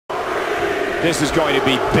This is going to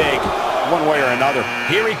be big, one way or another.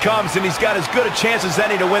 Here he comes, and he's got as good a chance as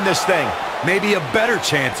any to win this thing. Maybe a better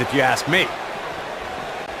chance, if you ask me.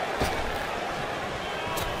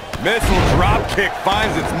 Missile drop kick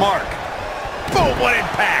finds its mark. Boom, what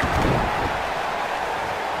impact!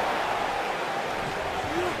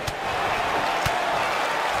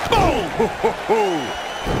 Boom!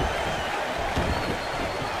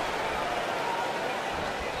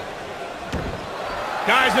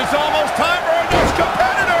 Guys, it's almost time for our next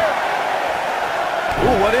competitor!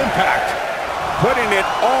 Ooh, what impact! Putting it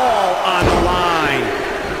all on the line.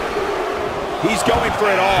 He's going for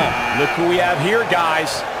it all. Look who we have here,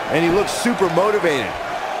 guys. And he looks super motivated.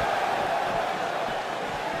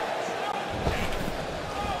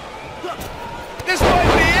 This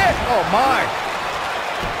might be it! Oh, my.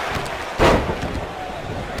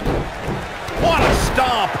 What a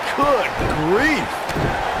stomp! Good grief!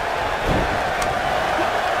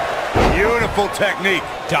 Beautiful technique.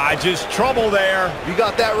 Dodges trouble there. You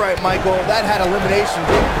got that right, Michael. That had elimination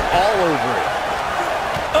all over it.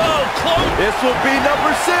 Oh, close! This will be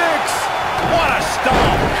number 6. What a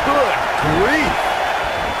stomp! Good grief!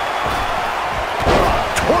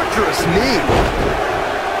 Torturous knee.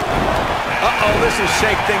 Uh-oh, this will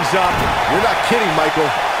shake things up. You're not kidding, Michael.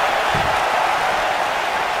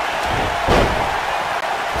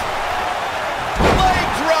 Leg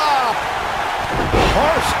drop!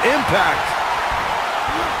 Harsh impact.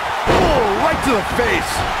 Oh, right to the face.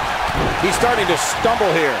 He's starting to stumble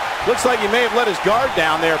here. Looks like he may have let his guard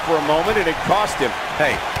down there for a moment, and it cost him.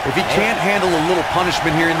 Hey, if he can't handle a little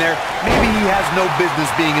punishment here and there, maybe he has no business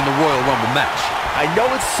being in the Royal Rumble match. I know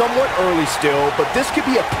it's somewhat early still, but this could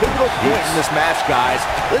be a pivotal point in this match, guys.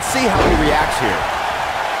 Let's see how he reacts here.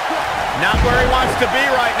 Not where he wants to be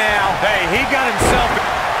right now. Hey, he got himself,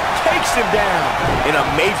 takes him down. In a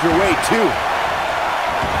major way, too.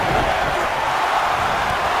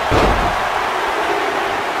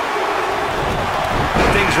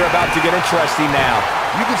 Things are about to get interesting now.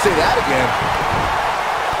 You can say that again.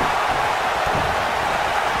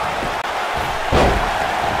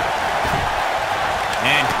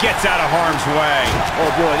 And gets out of harm's way.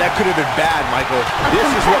 Oh, boy, that could have been bad, Michael. This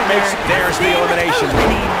is what makes it. There's the elimination.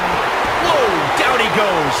 Whoa, down he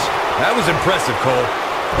goes. That was impressive, Cole.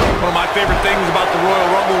 One of my favorite things about the Royal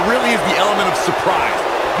Rumble really is the element of surprise.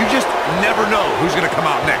 You just never know who's going to come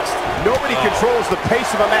out next. Nobody controls the pace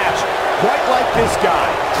of a match quite like this guy.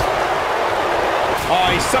 Oh,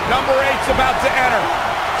 number 8's about to enter.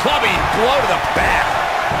 Clubbing blow to the back.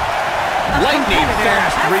 Lightning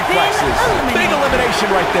fast reflexes. Big elimination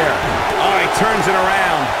right there. Oh, he turns it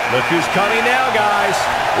around. Look who's coming now, guys.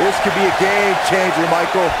 This could be a game changer,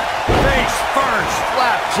 Michael. Face first,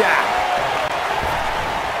 flapjack.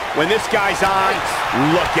 When this guy's on,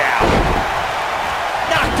 look out.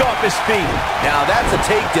 Knocked off his feet. Now that's a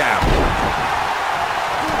takedown.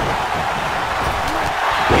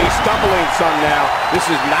 He's stumbling some now. This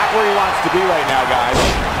is not where he wants to be right now, guys.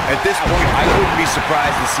 At this point, I wouldn't be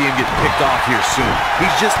surprised to see him get picked off here soon.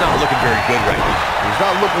 He's just not looking very good right now. He's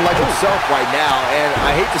not looking like himself right now, and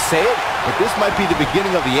I hate to say it, but this might be the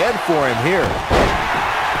beginning of the end for him here.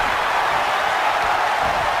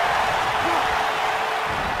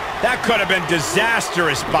 That could have been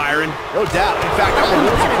disastrous, Byron. No doubt. In fact, I'm a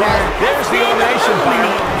little surprised. There's the elimination,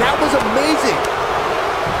 Byron. That was amazing.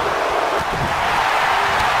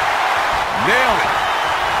 Nailed it.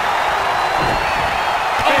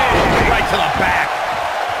 Oh, right to the back.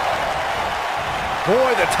 Boy,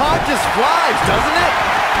 the time just flies, doesn't it?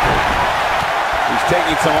 He's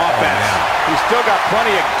taking some offense. He's still got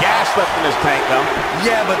plenty of gas left in his tank, though.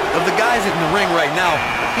 Yeah, but of the guys in the ring right now,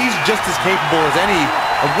 he's just as capable as any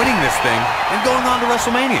of winning this thing and going on to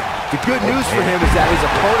WrestleMania. The good news for him is that his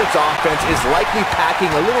opponent's offense is likely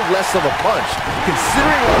packing a little less of a punch,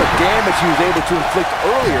 considering all the damage he was able to inflict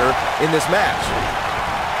earlier in this match.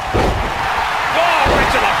 Oh, right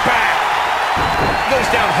to the back. Goes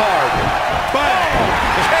down hard. Bang!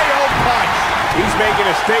 KO punch. He's making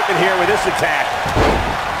a statement here with this attack.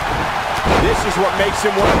 This is what makes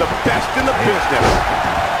him one of the best in the business.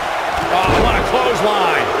 Oh, what a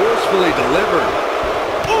clothesline. Forcefully delivered.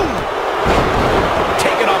 Ooh.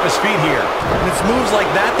 Taken off his feet here. And it's moves like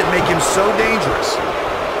that that make him so dangerous.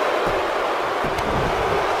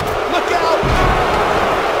 Look out!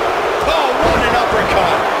 Oh, what an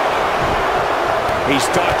uppercut. He's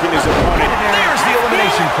stalking his opponent. There's the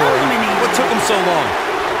elimination, Corey. What took him so long?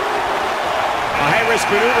 A high-risk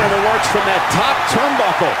maneuver in the works from that top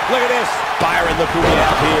turnbuckle. Look at this. Byron, look who we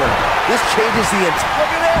have here. This changes the entire...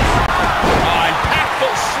 Look at this. Oh,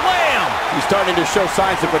 impactful slam. He's starting to show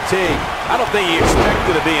signs of fatigue. I don't think he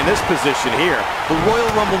expected to be in this position here. The Royal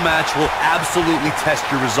Rumble match will absolutely test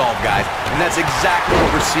your resolve, guys, and that's exactly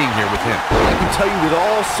what we're seeing here with him. I can tell you with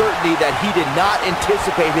all certainty that he did not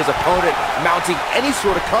anticipate his opponent mounting any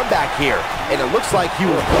sort of comeback here, and it looks like he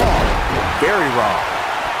was wrong. Very wrong.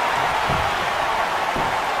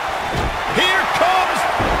 Here comes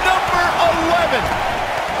number 11.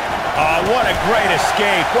 Oh, what a great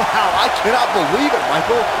escape. Wow, I cannot believe it,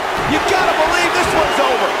 Michael. You gotta believe this one's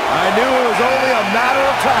over. I knew it was only a matter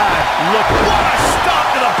of time. Look, what a stop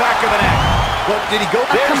to the back of the neck. But did he go?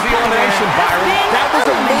 There's the elimination, Byron. That was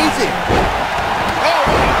amazing. Oh,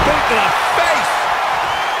 what a boot to the face.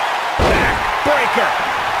 Back breaker.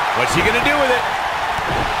 What's he gonna do with it?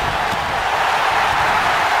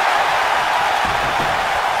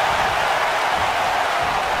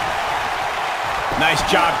 Nice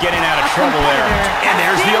job getting out of trouble there. And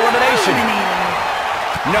there's the elimination.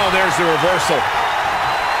 No, there's the reversal.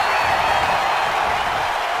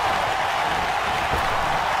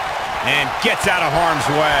 And gets out of harm's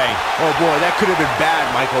way. Oh, boy, that could have been bad,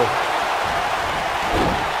 Michael.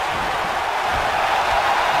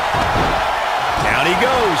 Down he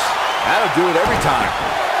goes. That'll do it every time.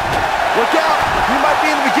 Look out. He might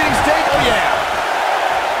be in the beginning stage. Oh, yeah.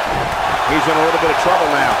 He's in a little bit of trouble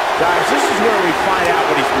now. Guys, this is where we find out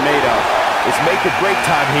what he's made of. It's make or break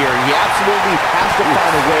time here. He absolutely has to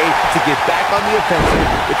find a way to get back on the offensive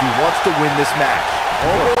if he wants to win this match.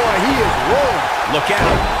 Oh, boy, he is rolling. Look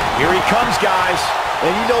out. Here he comes, guys.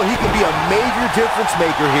 And you know he can be a major difference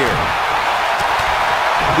maker here.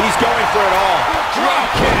 He's going for it all. Drop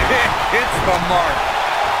kick. Hits the mark.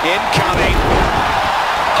 Incoming.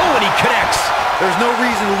 Oh, and he connects. There's no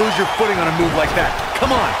reason to lose your footing on a move like that. Come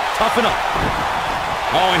on, toughen up.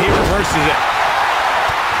 Oh, and he reverses it.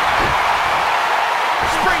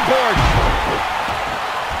 Springboard.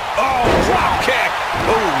 Oh, drop kick.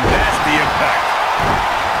 Oh, that's the impact.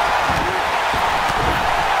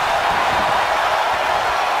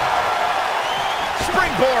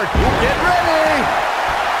 Springboard. Get ready.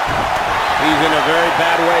 He's in a very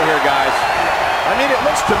bad way here, guys. I mean, it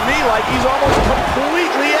looks to me like he's almost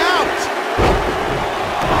completely out.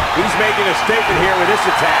 He's making a statement here with this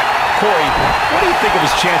attack. Corey, what do you think of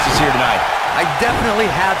his chances here tonight? I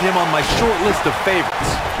definitely have him on my short list of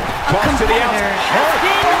favorites. Toss to the outside.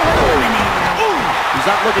 He's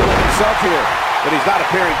not looking like himself here, but he's not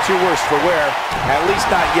appearing too worse for wear. At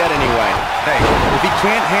least not yet, anyway. Hey, if he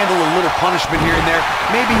can't handle a little punishment here and there,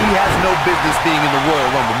 maybe he has no business being in the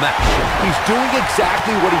Royal Rumble match. He's doing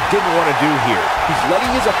exactly what he didn't want to do here. He's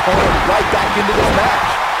letting his opponent right back into this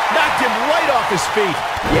match. Knocked him right off his feet.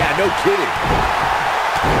 Yeah, no kidding.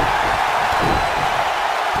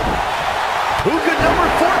 Who could number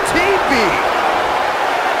 14 be?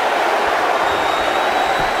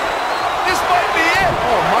 This might be it.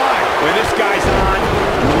 Oh, my. When this guy's on,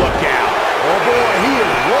 look out. Oh, boy, he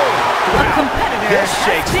is rolling. This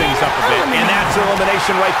shakes things up a bit, and that's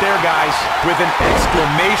elimination right there, guys. With an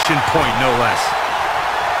exclamation point, no less.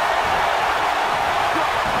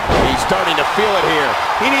 He's starting to feel it here.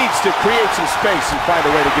 He needs to create some space and find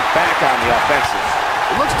a way to get back on the offensive.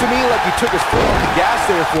 It looks to me like he took his foot off the gas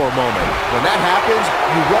there for a moment. When that happens,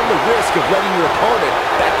 you run the risk of letting your opponent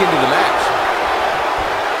back into the match.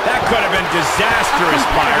 That could have been disastrous,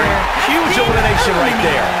 Byron. Huge elimination right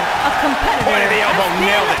there. Point of the elbow,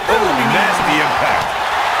 nailed it. Oh, nasty impact.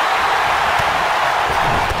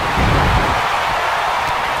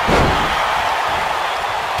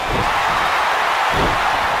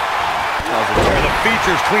 Tear the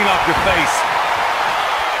features clean off your face.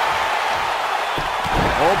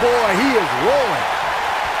 Oh, boy, he is rolling.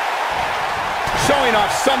 Showing off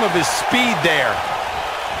some of his speed there.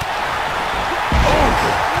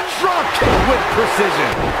 Drop kick with precision.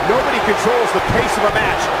 Nobody controls the pace of a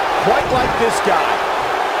match quite like this guy.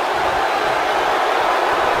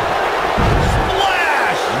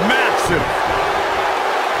 Splash! Massive.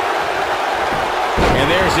 And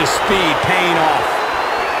there's his speed paying off.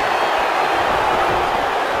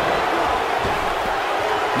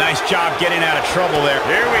 Nice job getting out of trouble there.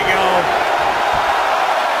 Here we go.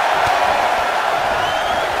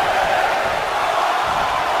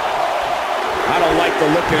 I don't like the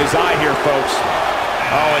look in his eye here, folks.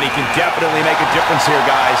 Oh, and he can definitely make a difference here,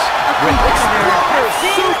 guys. With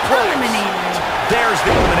there's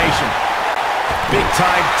the elimination. Big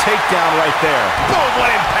time takedown right there. Boom, what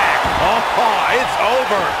impact. Oh, it's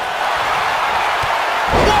over.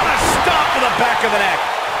 What a stop to the back of the neck.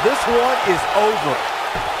 This one is over.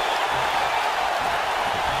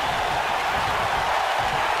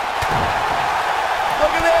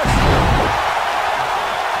 Look at this.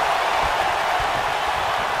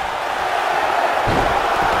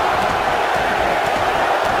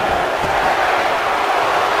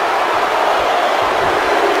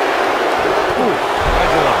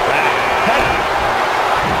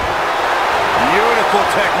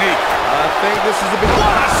 technique. I think this is a big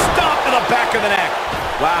What a stomp to the back of the neck.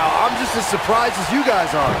 Wow, I'm just as surprised as you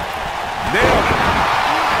guys are. Nailed it.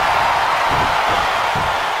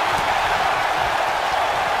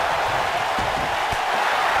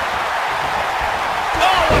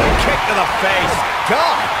 Oh, what a kick to the face.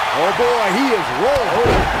 God, oh boy, he is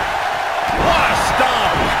rolling. What a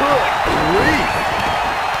stomp. Good grief.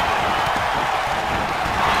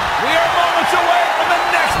 We are moments away from the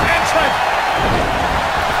next entrant.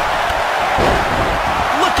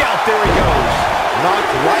 Look out, there he goes.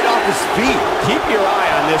 Knocked right off his feet. Keep your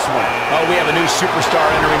eye on this one. Oh, we have a new superstar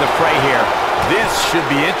entering the fray here. This should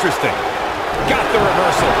be interesting. Got the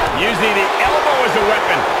reversal. Using the elbow as a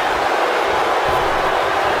weapon.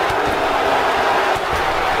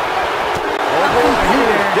 Oh boy,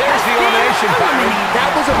 There's the elimination, Byron. that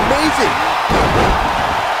was amazing.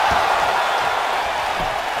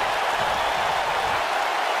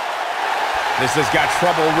 This has got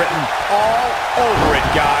trouble written all over it,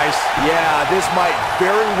 guys. Yeah, this might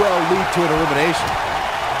very well lead to an elimination.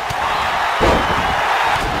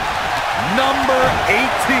 Number 18.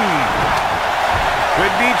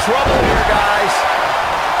 Could be trouble here, guys.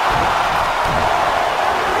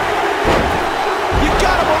 You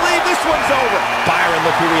gotta believe this one's over. Byron,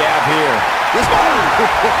 look who we have here. This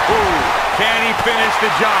Can he finish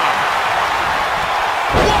the job?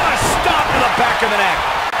 What a stop to the back of the neck.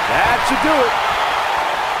 that should do it.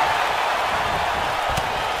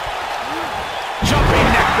 Jumping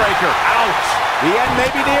neck breaker. Ouch. The end may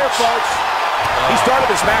be near, folks. He started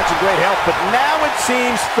this match in great health, but now it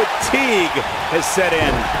seems fatigue has set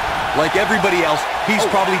in. Like everybody else, he's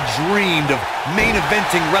probably dreamed of main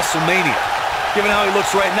eventing WrestleMania. Given how he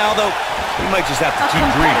looks right now, though, he might just have to keep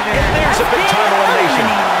dreaming. And there's a big-time elimination.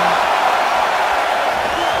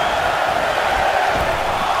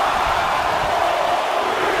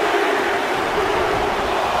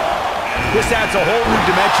 This adds a whole new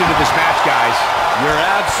dimension to this match, guys. You're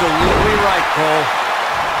absolutely right, Cole.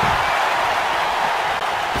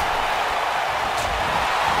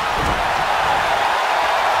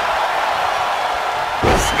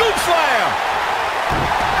 Scoop slam.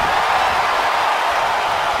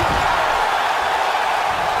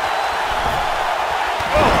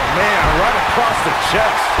 Oh, man, right across the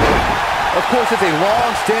chest. Of course, it's a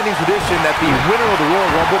long-standing tradition that the winner of the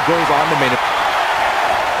Royal Rumble goes on to main event.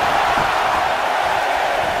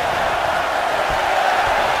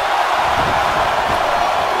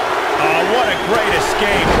 What a great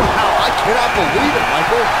escape. Wow, I cannot believe it,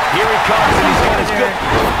 Michael. Here he comes, and he's got his good...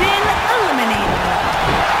 Been eliminated.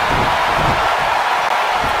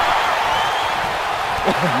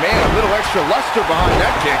 Oh, man, a little extra luster behind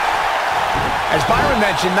that kick. As Byron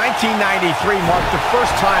mentioned, 1993 marked the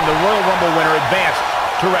first time the Royal Rumble winner advanced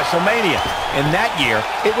to WrestleMania. In that year,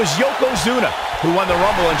 it was Yokozuna who won the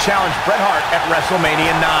Rumble and challenged Bret Hart at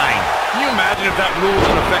WrestleMania 9. Can you imagine if that rule was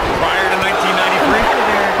in effect prior to 1993?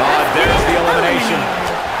 There's the elimination.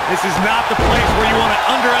 This is not the place where you want to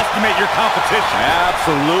underestimate your competition.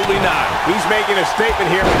 Absolutely not. He's making a statement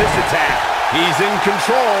here with this attack. He's in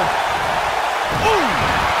control. Ooh.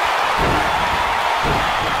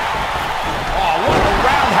 Oh, what a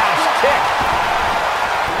roundhouse kick.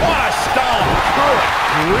 What a stomp. Good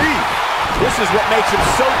grief. This is what makes him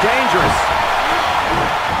so dangerous.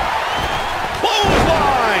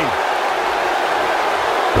 Clothesline.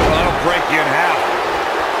 Well, that'll break you in half.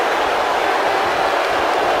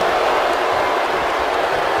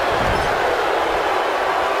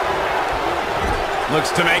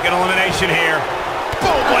 Looks to make an elimination here.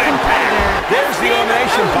 Boom, what impact. There's the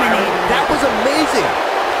elimination, Byron. That was amazing.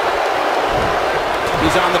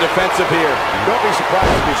 He's on the defensive here. Don't be surprised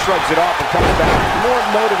if he shrugs it off and comes back more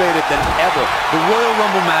motivated than ever. The Royal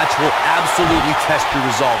Rumble match will absolutely test your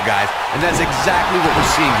resolve, guys, and that's exactly what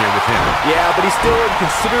we're seeing here with him. Yeah, but he's still in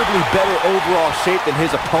considerably better overall shape than his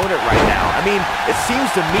opponent right now. I mean, it seems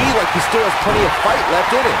to me like he still has plenty of fight left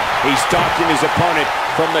in him. He's stalking his opponent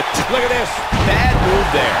from the... Look at this. Bad move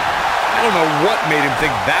there. I don't know what made him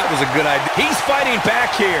think that was a good idea. He's fighting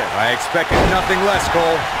back here. I expected nothing less,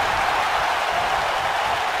 Cole.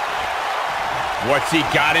 What's he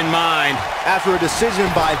got in mind? After a decision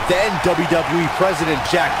by then WWE President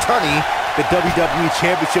Jack Tunney, the WWE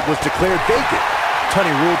Championship was declared vacant. Tunney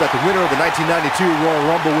ruled that the winner of the 1992 Royal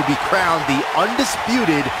Rumble would be crowned the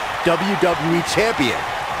undisputed WWE Champion.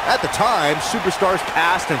 At the time, superstars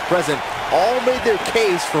past and present all made their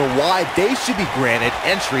case for why they should be granted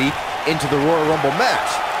entry into the Royal Rumble match.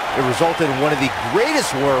 It resulted in one of the greatest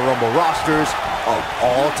Royal Rumble rosters of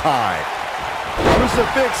all time.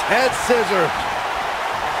 Crucifix head scissors.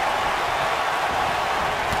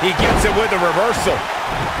 He gets it with a reversal.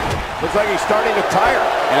 Looks like he's starting to tire.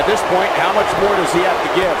 And at this point, how much more does he have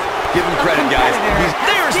to give? Give him credit, guys.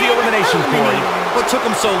 There's the elimination, Corey. What took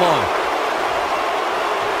him so long?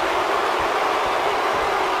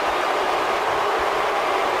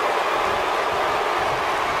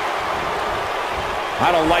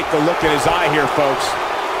 I don't like the look in his eye here, folks.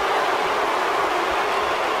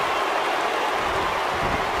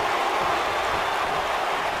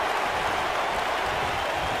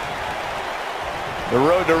 The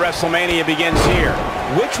road to WrestleMania begins here.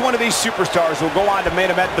 Which one of these superstars will go on to main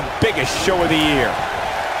event the biggest show of the year?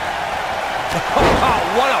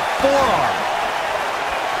 What a forearm.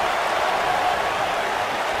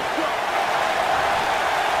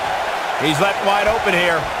 He's left wide open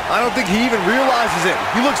here. I don't think he even realizes it.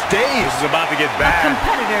 He looks dazed. This is about to get A bad.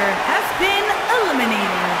 competitor has been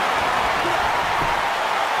eliminated.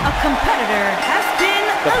 A competitor has been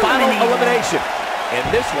The final eliminated. elimination. And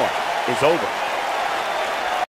this one is over.